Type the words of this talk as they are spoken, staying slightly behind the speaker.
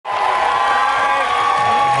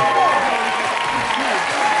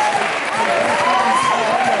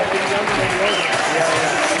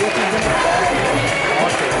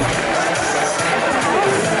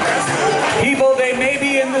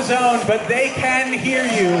microphone, but they can hear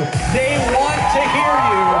you. They want to hear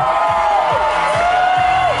you.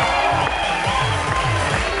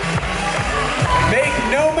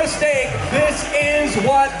 Make no mistake, this is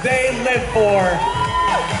what they live for.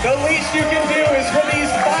 The least you can do is for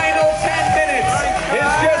these final 10 minutes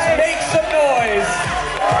is just make some noise.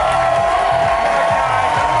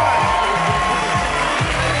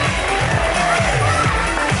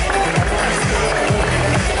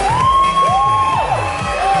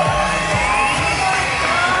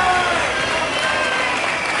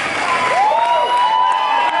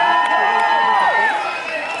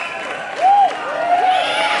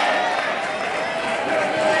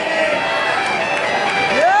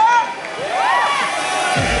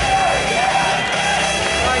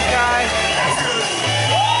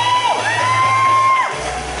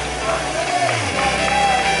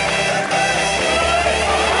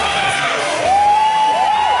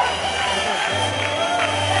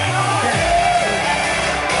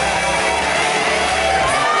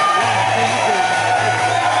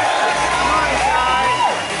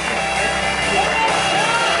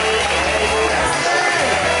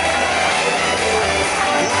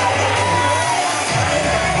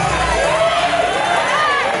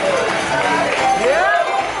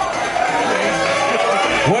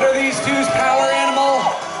 What are these two's power animal?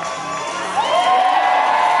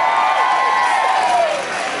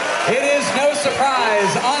 It is no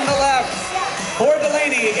surprise. On the left, for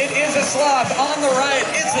Delaney, it is a sloth. On the right,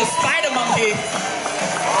 it's the spider monkey.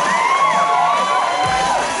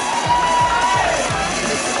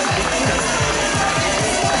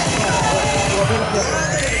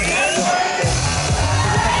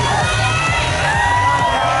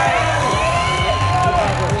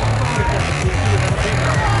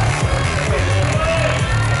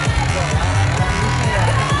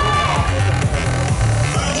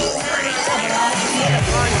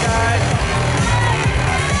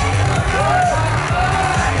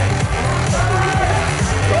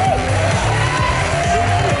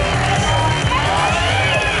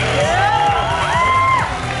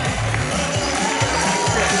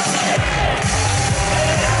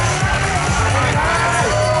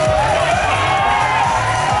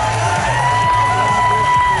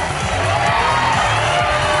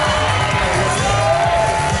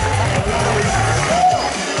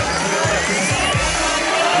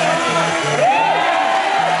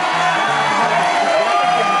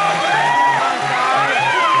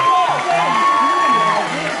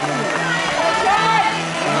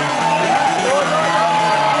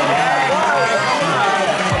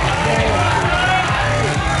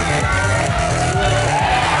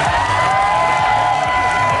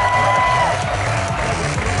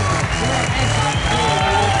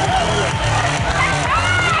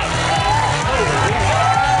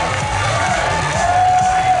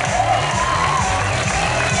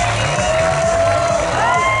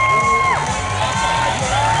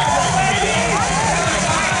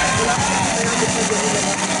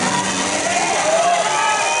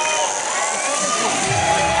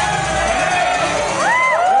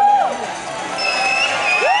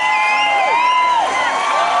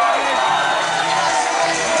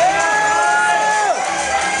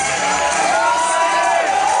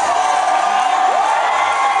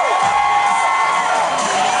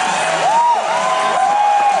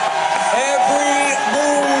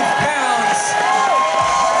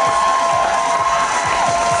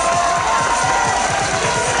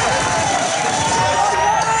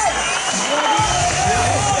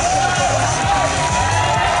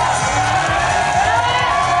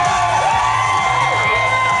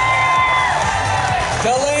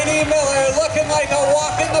 Delaney Miller looking like a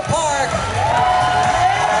walk in the park.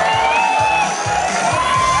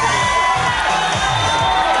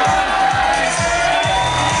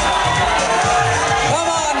 Come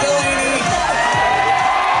on, Delaney.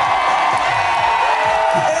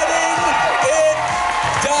 Getting it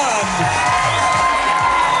done.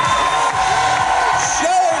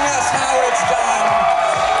 Showing us how it's done.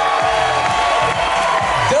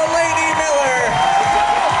 Delaney Miller.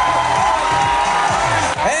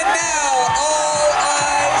 And now, all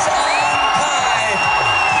eyes on Kai.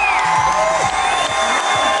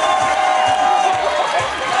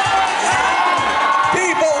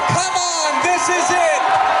 People, come on, this is it.